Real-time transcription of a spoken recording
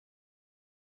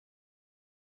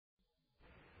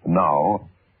Now,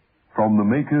 from the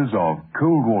makers of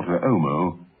cold water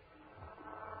Omo...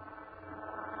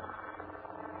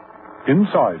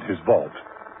 Inside his vault,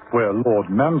 where Lord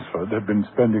Mansford had been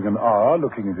spending an hour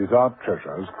looking at his art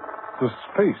treasures, the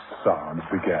space sounds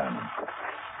began.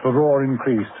 The roar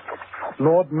increased.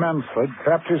 Lord Mansford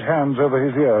clapped his hands over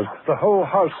his ears. The whole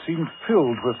house seemed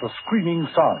filled with the screaming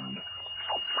sound.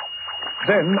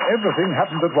 Then everything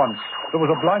happened at once. There was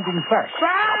a blinding flash.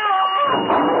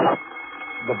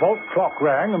 The vault clock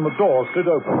rang and the door slid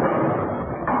open.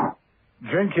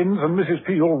 Jenkins and Mrs.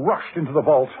 Peel rushed into the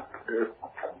vault.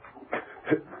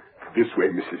 This way,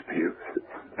 Mrs. Peel.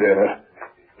 There.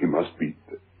 He must be...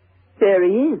 There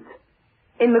he is.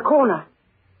 In the corner.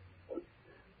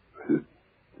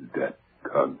 That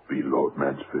can't be Lord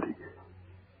Mansford.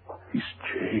 He's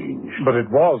changed. But it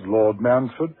was Lord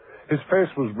Mansford. His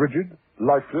face was rigid,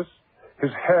 lifeless,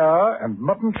 his hair and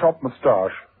mutton-chop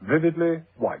moustache vividly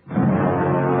white.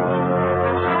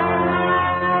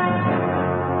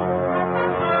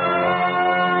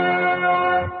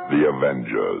 The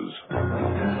Avengers.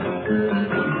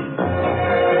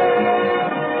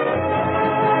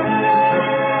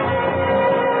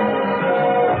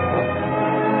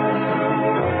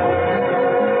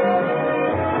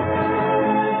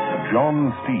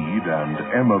 John Steed and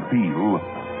Emma Peel,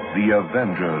 The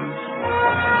Avengers.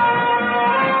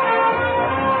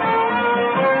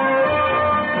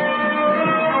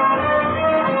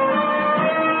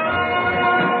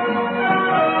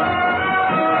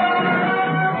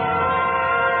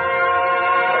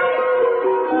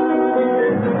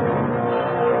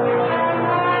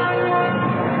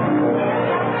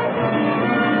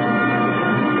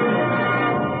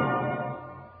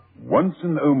 Once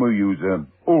an Omo user,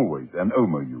 always an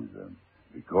Omo user,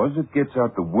 because it gets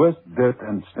out the worst dirt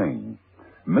and stain.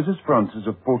 Mrs. Francis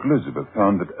of Port Elizabeth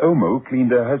found that Omo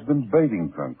cleaned her husband's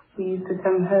bathing trunks. He used to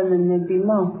come home and they'd be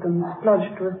marked and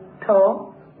splodged with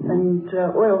tar and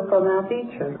oil from our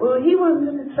beaches. Well, he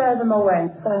wanted to throw them away.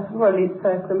 So, well, he'd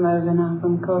soak them overnight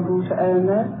on cold water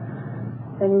Omo.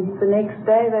 And the next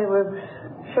day they were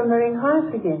shimmering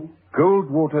white again.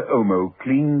 Cold water Omo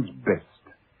cleans best.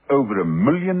 Over 1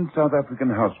 million South African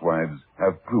housewives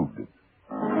have proved it.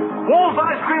 Walls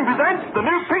Ice Cream presents the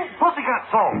new Pink Pussycat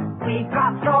song. We've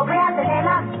got strawberry and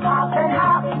vanilla, half and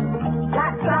half.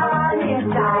 Black on the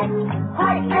inside.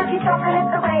 White milky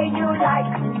chocolate the way you like.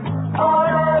 All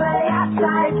over the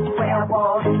outside. We're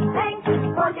Walls Pink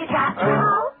Pussycat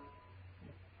now.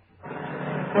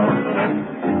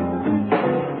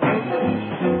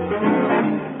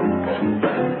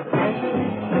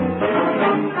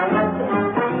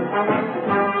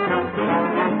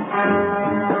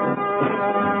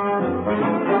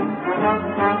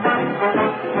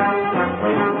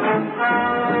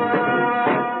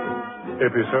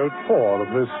 Episode 4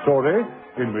 of this story,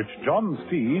 in which John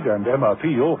Steed and Emma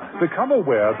Peel become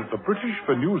aware that the British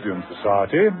Venusian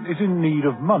Society is in need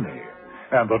of money,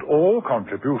 and that all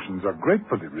contributions are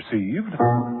gratefully received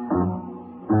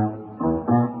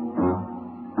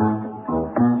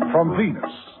from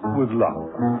Venus with love.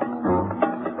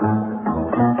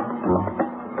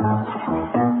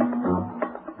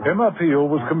 Emma Peel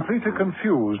was completely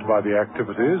confused by the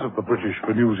activities of the British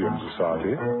Venusian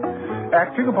Society.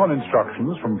 Acting upon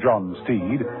instructions from John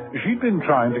Steed, she'd been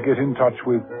trying to get in touch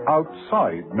with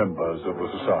outside members of the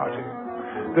society.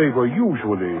 They were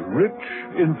usually rich,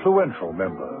 influential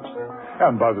members,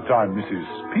 and by the time Mrs.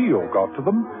 Peel got to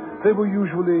them, they were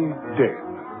usually dead.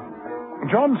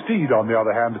 John Steed, on the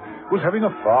other hand, was having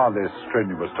a far less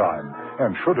strenuous time,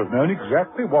 and should have known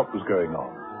exactly what was going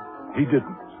on. He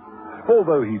didn't,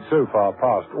 although he'd so far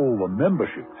passed all the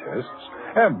membership tests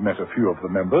and met a few of the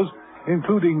members,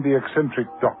 including the eccentric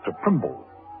Dr. Primble.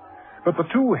 But the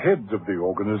two heads of the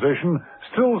organization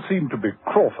still seemed to be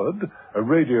Crawford, a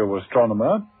radio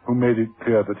astronomer who made it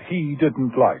clear that he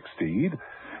didn't like Steed,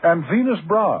 and Venus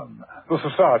Brown, the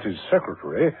society's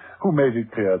secretary, who made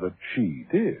it clear that she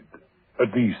did.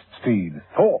 At least Steed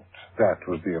thought that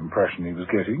was the impression he was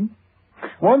getting.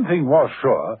 One thing was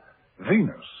sure,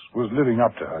 Venus was living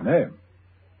up to her name.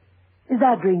 Is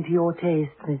that drink to your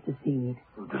taste, Mr. Steed?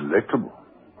 Delectable.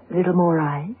 A little more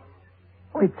ice?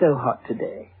 Oh, it's so hot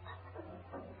today.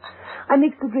 I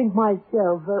mixed the drink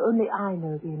myself, though only I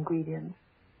know the ingredients.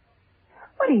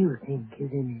 What do you think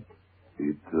is in it?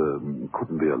 It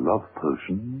couldn't be a love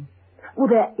potion. Well,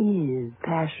 there is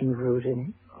passion fruit in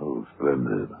it. Oh,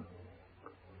 splendid.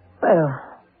 Well,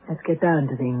 let's get down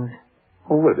to things.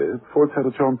 Already? Before it's had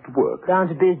a chance to work? Down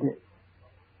to business.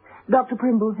 Dr.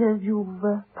 Primble says you've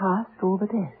passed all the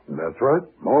tests. That's right.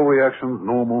 All reactions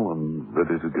normal and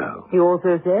ready to go. He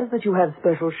also says that you have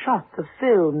special shots of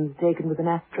films taken with an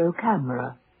astro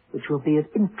camera. which will be of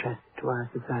interest to our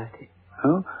society.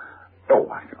 Huh? Oh,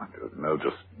 I don't know,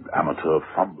 just amateur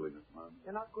fumbling at the moment.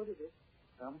 You're not good at it.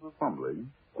 Amateur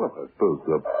fumbling? Well, I suppose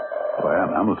I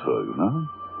am amateur, you know.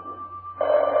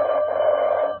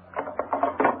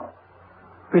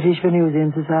 British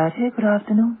Venusian Society, good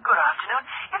afternoon. Good afternoon.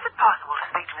 Is it possible to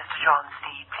speak to Mr. John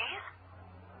Steed, please?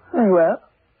 Very well.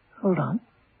 Hold on.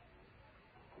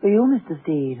 Are you Mr.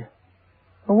 Steed?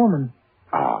 A woman?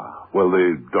 Ah, well,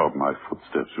 they dog my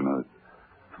footsteps, you know.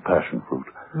 It's a passion fruit.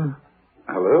 Hmm.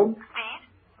 Hello? Steed?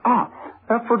 Ah,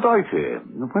 Aphrodite.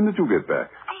 When did you get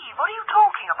back? Steve, what are you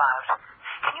talking about?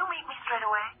 Can you meet me straight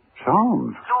away?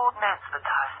 Sound. Lord Mansford's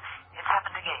house. It's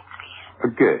happened again,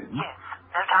 Steve. Again? Yes.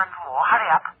 No time for more. Hurry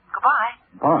up. Goodbye.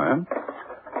 Bye.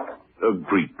 A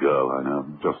Greek girl, I know,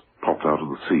 just popped out of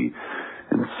the sea.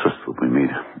 Insists that we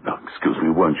meet. Oh, excuse me,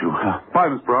 won't you? Bye,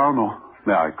 Miss Brown, or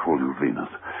may I call you Venus?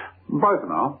 Bye for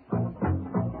now.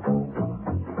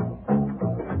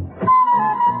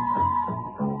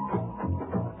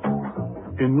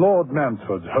 In Lord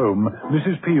Mansford's home,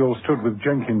 Mrs. Peel stood with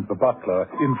Jenkins the butler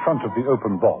in front of the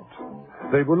open vault.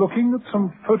 They were looking at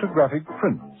some photographic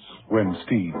prints when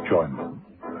Steed joined them.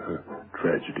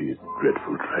 Tragedy,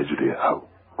 dreadful tragedy. How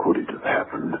could it have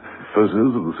happened?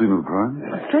 Photos of the scene of the crime?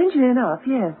 Strangely enough,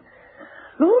 yes.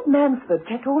 Lord Mansford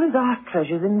kept all his art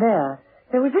treasures in there.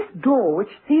 There was this door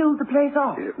which sealed the place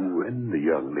off. When the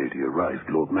young lady arrived,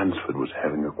 Lord Mansford was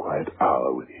having a quiet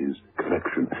hour with his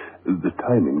collection. The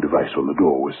timing device on the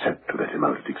door was set to let him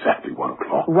out at exactly 1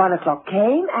 o'clock. 1 o'clock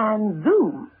came, and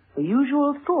zoom, the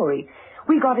usual story.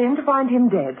 We got in to find him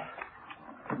dead.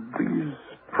 These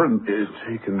prints is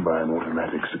taken by an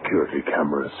automatic security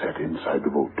camera set inside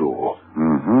the vault door.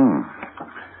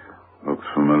 Mm-hmm. Looks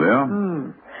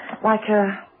familiar.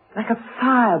 Like a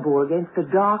fireball against a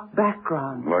dark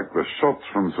background. Like the shots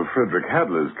from Sir Frederick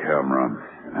Hadley's camera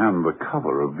and the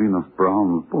cover of Venus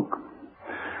Brown's book.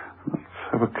 Let's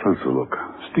have a closer look.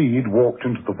 Steed walked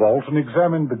into the vault and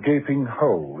examined the gaping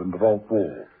hole in the vault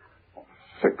wall.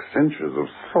 6 inches of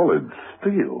solid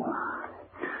steel.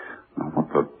 Now, what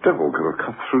the devil could have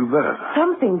cut through that?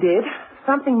 Something did.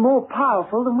 Something more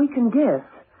powerful than we can guess.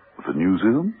 The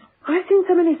museums? I've seen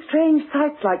so many strange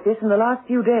sights like this in the last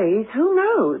few days. Who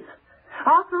knows?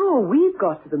 After all, we've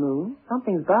got to the moon.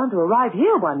 Something's bound to arrive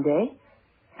here one day.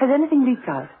 Has anything leaked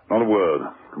out? Not a word.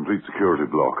 Complete security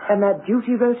block. And that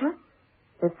duty rotor?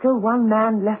 There's still one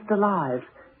man left alive.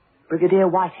 Brigadier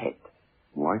Whitehead.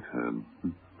 Whitehead?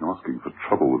 Asking for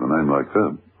trouble with a name like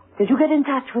that. Did you get in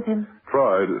touch with him?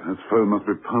 Tried. His phone must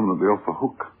be permanently off the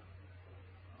hook.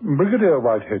 Brigadier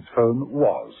Whitehead's phone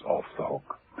was off the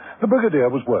hook. The Brigadier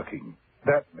was working.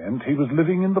 That meant he was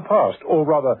living in the past, or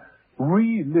rather,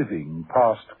 reliving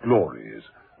past glories.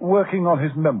 Working on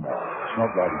his memoirs,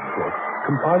 not writing a book,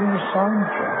 compiling a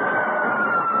soundtrack.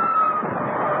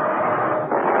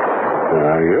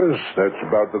 Yes, that's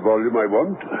about the volume I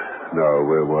want. Now,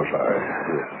 where was I?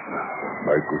 Yes.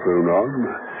 Microphone on.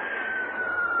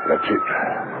 That's it.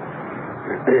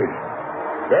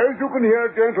 As you can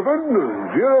hear, gentlemen,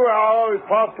 0 hour is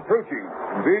fast approaching.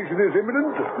 Invasion is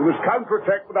imminent. You must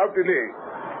counterattack without delay.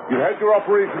 You had your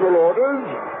operational orders.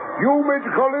 You,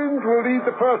 Major Collins, will lead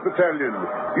the 1st Battalion.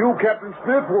 You, Captain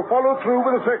Smith, will follow through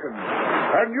with the 2nd.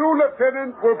 And you,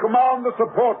 Lieutenant, will command the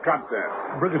support company.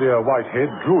 Brigadier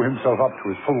Whitehead drew himself up to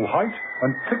his full height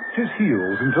and clicked his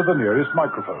heels into the nearest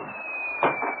microphone.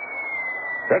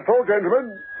 That's all,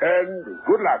 gentlemen, and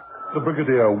good luck. The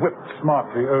Brigadier whipped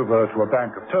smartly over to a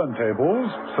bank of turntables,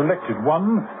 selected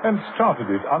one, and started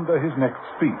it under his next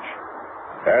speech.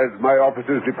 As my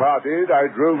officers departed, I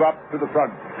drove up to the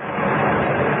front.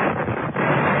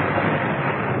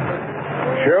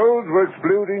 Shells were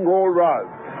exploding all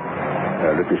round.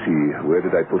 Let me see. Where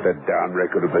did I put that down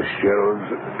record of the shells?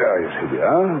 Yes, here we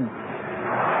are.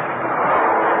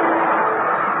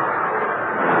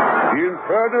 The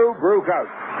inferno broke out.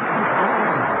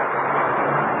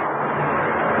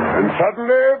 And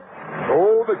suddenly,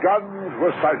 all the guns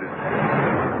were silent.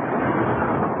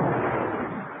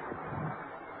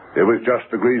 There was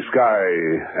just the grey sky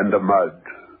and the mud.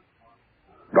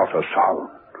 Not a sound.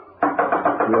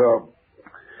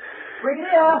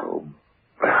 Brigadier! Oh,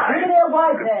 Brigadier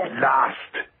Whitehead! At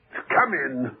last! Come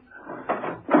in.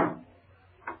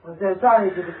 I'm so sorry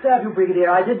to disturb you, Brigadier.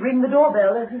 I did ring the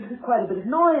doorbell. There seems to be quite a bit of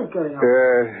noise going on.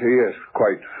 Yes,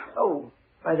 quite. Oh,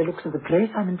 by the looks of the place,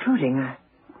 I'm intruding.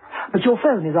 But your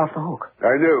phone is off the hook.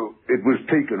 I know. It was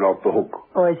taken off the hook.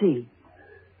 Oh, I see.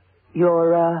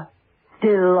 You're,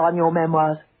 still on your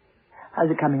memoirs? How's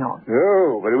it coming on?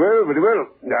 Oh, very well, very well.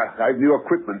 I've new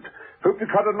equipment. Hope to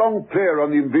cut a long player on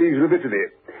the invasion of Italy.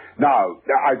 Now,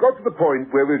 I got to the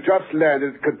point where we've just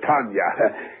landed at Catania.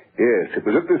 Yes, it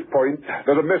was at this point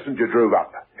that a messenger drove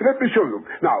up. Let me show you.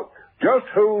 Now, just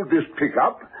hold this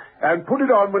pickup and put it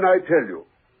on when I tell you.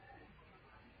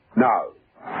 Now.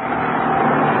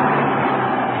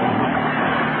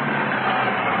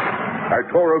 I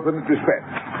tore open the dispatch.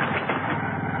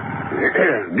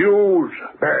 News,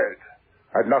 bad.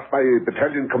 I'd lost my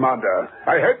battalion commander.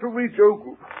 I had to reach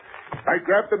Oak. I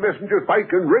grabbed the messenger's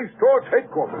bike and raced towards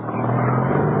headquarters.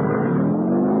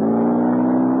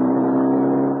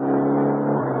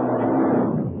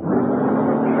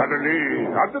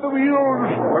 Suddenly, under the wheels,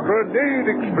 a grenade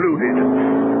exploded.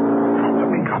 Drop the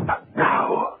pickup. Now.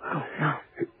 Oh, no.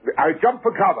 I jumped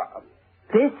for cover.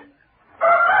 This?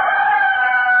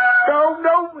 No.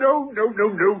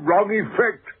 Wrong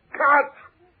effect. Cut.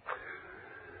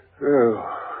 Oh.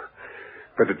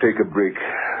 Better take a break.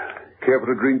 Care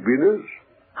for a drink, Venus?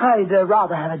 I'd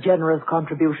rather have a generous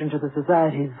contribution to the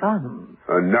Society's funds.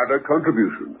 Another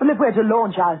contribution? Well, if we're to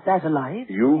launch our satellite...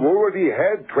 You've already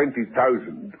had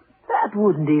 20,000. That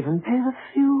wouldn't even pay the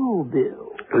fuel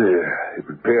bill. It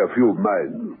would pay a few of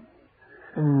mine.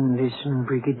 Listen,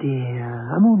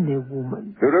 Brigadier, I'm only a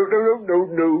woman.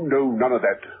 No, none of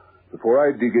that. Before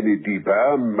I dig any deeper,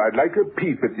 I'd like a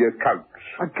peep at the accounts.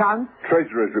 Accounts?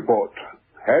 Treasurer's report.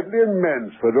 Hadley and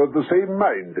Mansford are of the same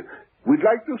mind. We'd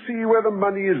like to see where the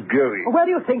money is going. Where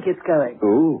do you think it's going?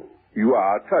 Oh, you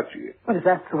are touchy. Well, if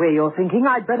that's the way you're thinking,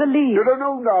 I'd better leave. No,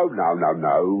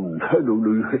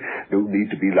 no need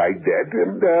to be like that.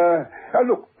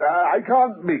 Look, I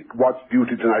can't make watch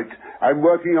duty tonight. I'm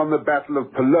working on the Battle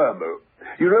of Palermo.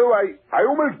 You know, I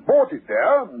almost bought it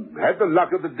there. Had the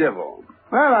luck of the devil.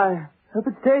 Well, I hope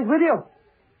it stays with you.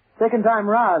 Second time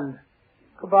round.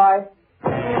 Goodbye.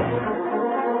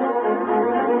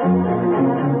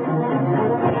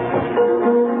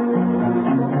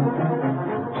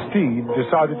 Steed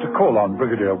decided to call on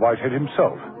Brigadier Whitehead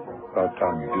himself. About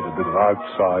time he did a bit of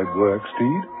outside work,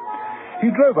 Steed. He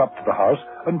drove up to the house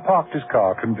and parked his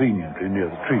car conveniently near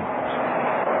the trees.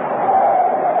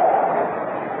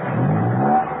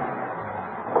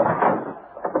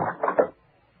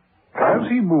 As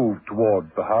he moved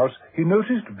toward the house, he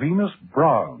noticed Venus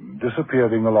Brown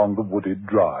disappearing along the wooded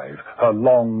drive, her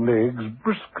long legs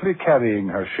briskly carrying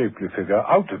her shapely figure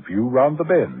out of view round the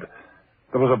bend.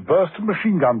 There was a burst of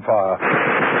machine gun fire.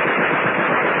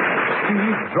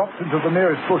 Steed dropped into the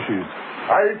nearest bushes.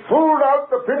 I pulled out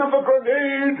the pin of the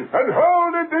grenade and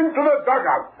hurled it into the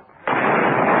dugout.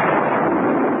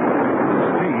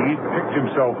 Steed picked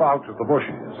himself out of the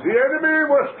bushes. The enemy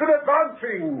was still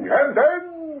advancing, and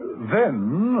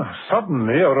Then,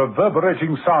 suddenly, a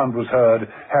reverberating sound was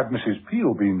heard. Had Mrs.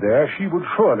 Peel been there, she would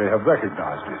surely have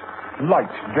recognized it.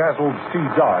 Light dazzled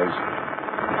Steed's eyes.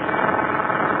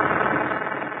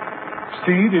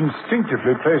 Steed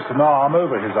instinctively placed an arm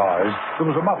over his eyes. There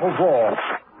was a muffled roar.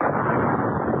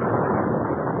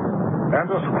 And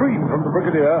a scream from the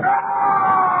Brigadier.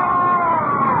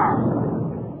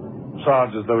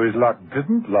 Sounds as though his luck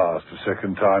didn't last a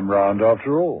second time round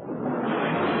after all.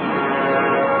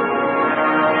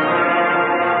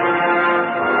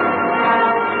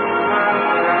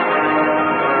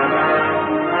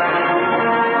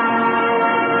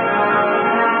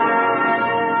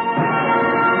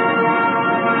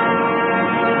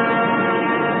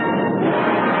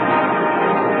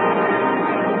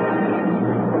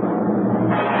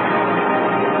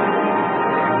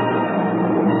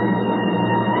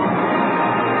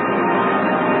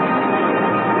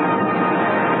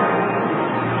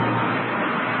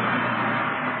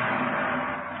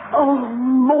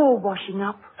 Washing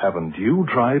up. Haven't you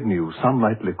tried new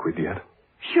Sunlight Liquid yet?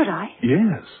 Should I?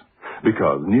 Yes,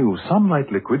 because new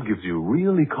Sunlight Liquid gives you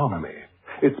real economy.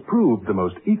 It's proved the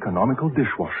most economical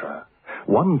dishwasher.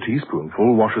 1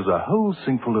 teaspoonful washes a whole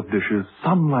sinkful of dishes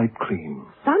Sunlight clean.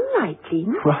 Sunlight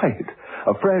clean? Right.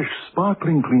 A fresh,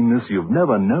 sparkling cleanness you've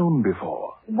never known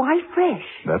before. Why fresh?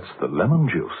 That's the lemon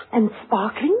juice. And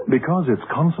sparkling? Because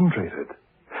it's concentrated.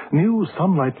 New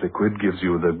Sunlight Liquid gives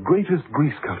you the greatest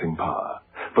grease-cutting power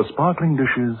for sparkling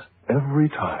dishes every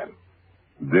time.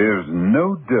 There's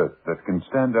no dirt that can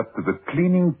stand up to the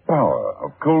cleaning power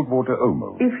of cold water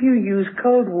Omo. If you use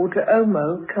cold water,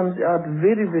 Omo comes out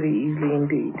very, very easily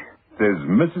indeed. Says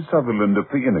Mrs. Sutherland of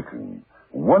Fiannacan.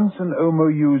 Once an Omo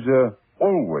user,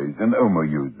 always an Omo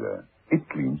user. It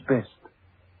cleans best.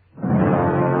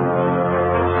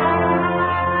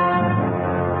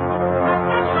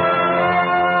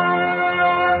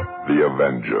 The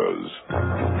Avengers.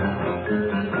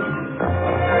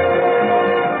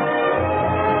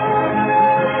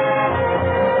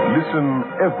 Listen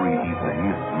every evening,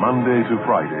 Monday to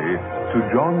Friday, to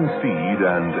John Steed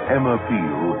and Emma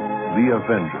Peel, The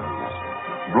Avengers.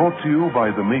 Brought to you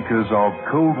by the makers of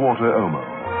Cold Water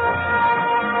Omo.